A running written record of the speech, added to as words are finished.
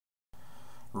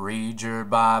Read your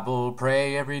Bible,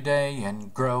 pray every day,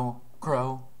 and grow,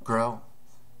 grow, grow.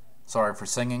 Sorry for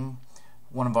singing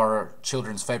one of our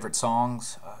children's favorite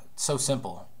songs. So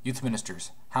simple. Youth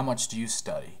ministers, how much do you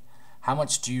study? How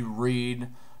much do you read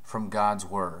from God's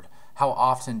Word? How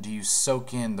often do you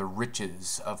soak in the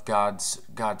riches of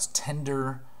God's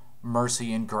tender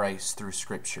mercy and grace through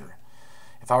Scripture?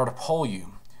 If I were to poll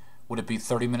you, would it be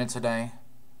 30 minutes a day,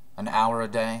 an hour a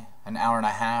day, an hour and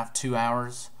a half, 2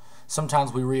 hours?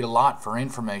 Sometimes we read a lot for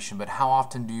information, but how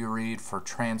often do you read for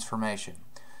transformation?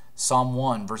 Psalm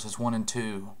 1 verses 1 and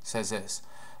 2 says this: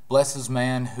 "Blessed is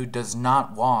man who does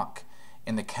not walk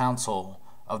in the counsel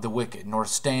of the wicked, nor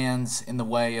stands in the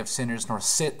way of sinners, nor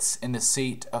sits in the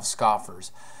seat of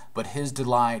scoffers. But his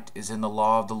delight is in the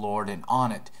law of the Lord, and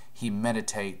on it he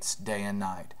meditates day and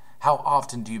night." How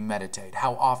often do you meditate?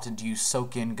 How often do you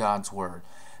soak in God's Word?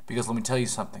 Because let me tell you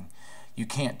something. You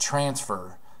can't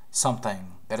transfer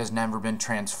something that has never been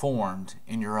transformed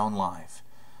in your own life.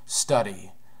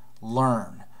 Study,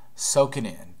 learn, soak it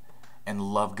in,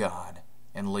 and love God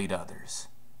and lead others.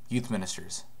 Youth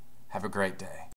ministers, have a great day.